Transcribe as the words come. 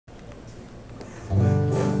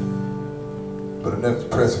enough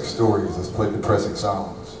depressing stories, let's play depressing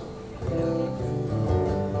songs.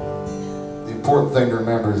 The important thing to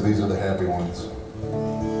remember is these are the happy ones.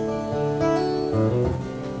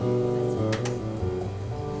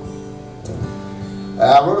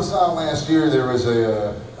 I wrote a song last year.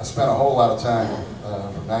 I spent a whole lot of time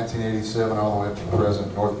from 1987 all the way up to the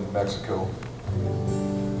present, north of New Mexico.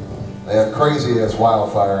 They had a crazy-ass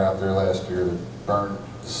wildfire out there last year that burned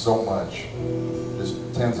so much, just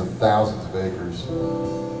tens of thousands of acres,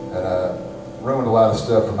 and ruined a lot of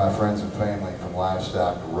stuff for my friends and family, from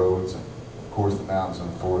livestock to roads and, of course, the mountains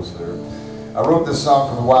and the forests there. I wrote this song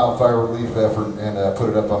for the wildfire relief effort and put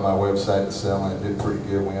it up on my website to sell, and it did pretty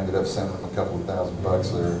good. We ended up sending them a couple of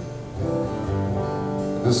 $1,000 there.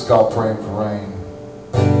 This is called Praying for Rain.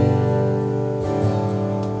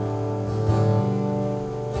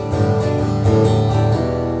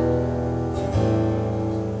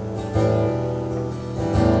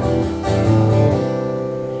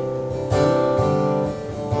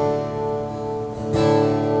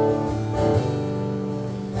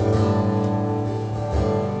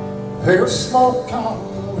 There's smoke on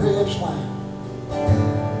the ridgeline,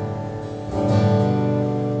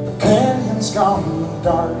 the canyon's gone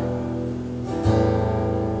dark,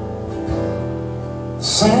 the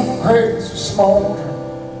sand graves are smoldering,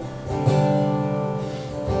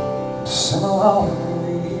 simmer on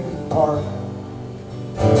the Eden Park.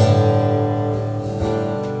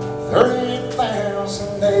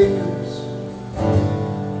 30,000 acres,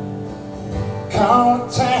 caught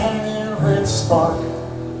a tiny red spark.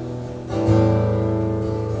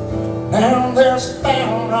 Now there's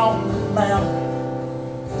found on the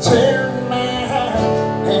mountain, tearing my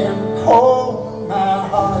hand and holding my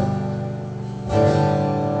heart.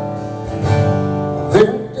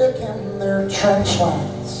 They're digging their trench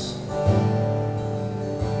lines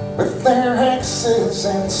with their axes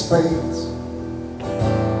and spades.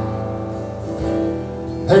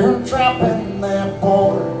 They're dropping that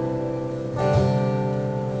boulder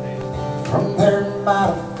from their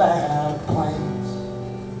modified planes.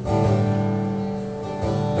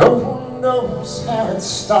 No one knows how it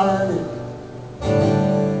started.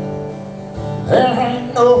 There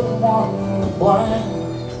ain't no one to blame.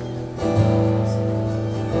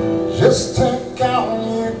 Just take all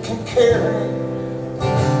you can carry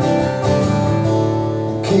and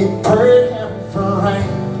keep praying for rain.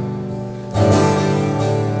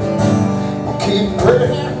 Keep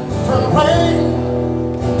praying for rain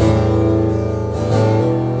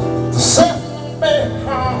to send me back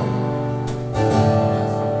home.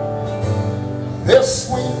 They'll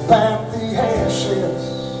sweep out the ashes,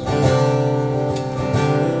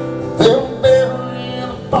 they'll bury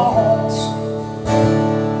the bones,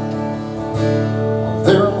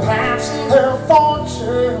 their lives and their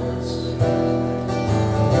fortunes.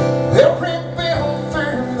 They'll rebuild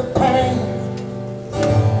through the pain,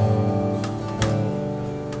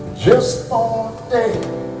 just for a day.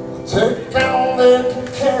 Take all they can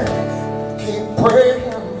carry, keep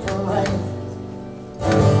praying for rain.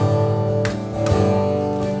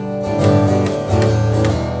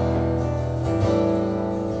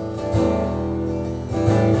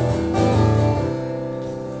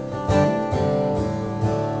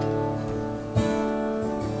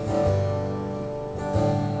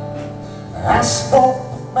 I spoke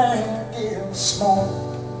with Maggie this morning.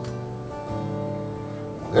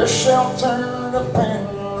 They're sheltered up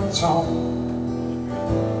in its home.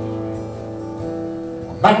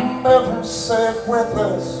 My mother said with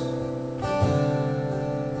us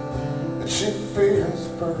that she fears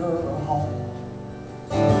for her home.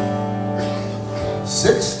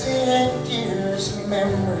 68 years of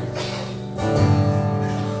memory,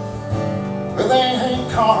 but they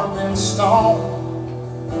ain't carved in stone.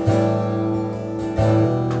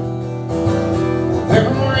 They're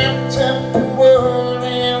ripped up in wood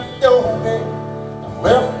and adobe and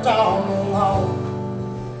left all alone.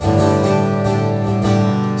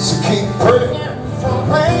 So keep praying for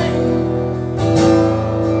rain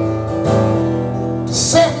to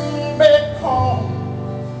send me back home.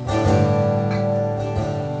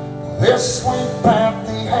 They'll sweep out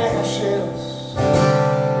the ashes,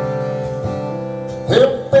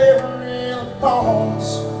 they'll bury the bones,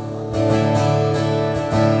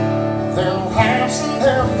 their lives and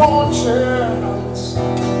their fortunes.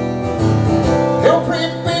 They'll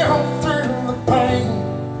rebuild through the pain,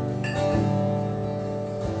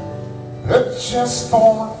 but just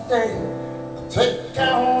for a day. Take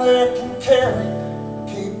all they can carry,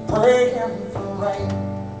 keep praying for rain.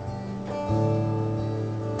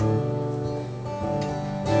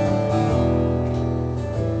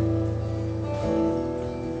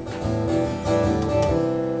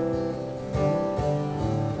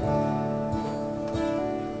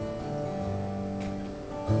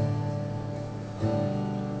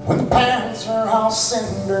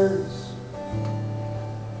 cinders,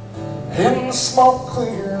 and the smoke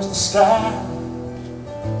clears the sky,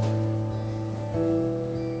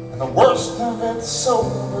 and the worst of it's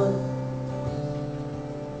over.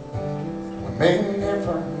 We may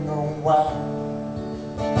never know why.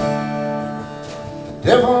 The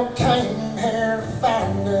devil came here to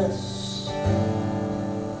find us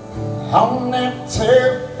on that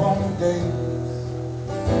terrible day.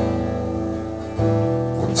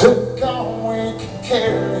 We took all we could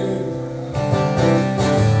carry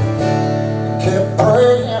and kept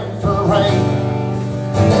praying for rain.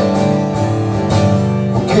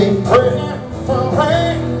 We keep praying for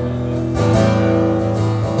rain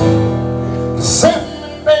to send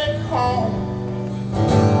me back home.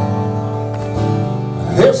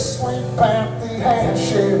 They'll sweep out the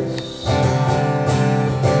ashes,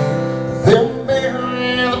 they'll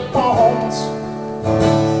bury the bones,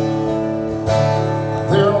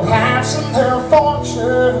 their lives and their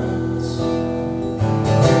fortunes,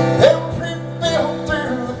 they'll rebuild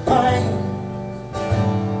through the pain.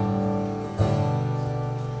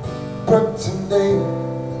 But today,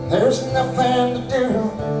 there's nothing to do.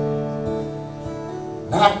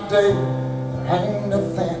 Not today, there ain't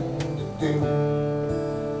nothing to do.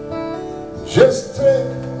 Just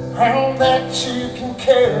take all that you can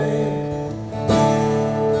carry,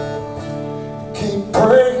 keep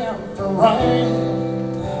praying for rain.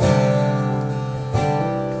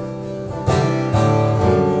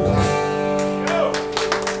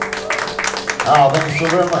 Oh, thank you so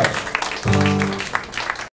very much.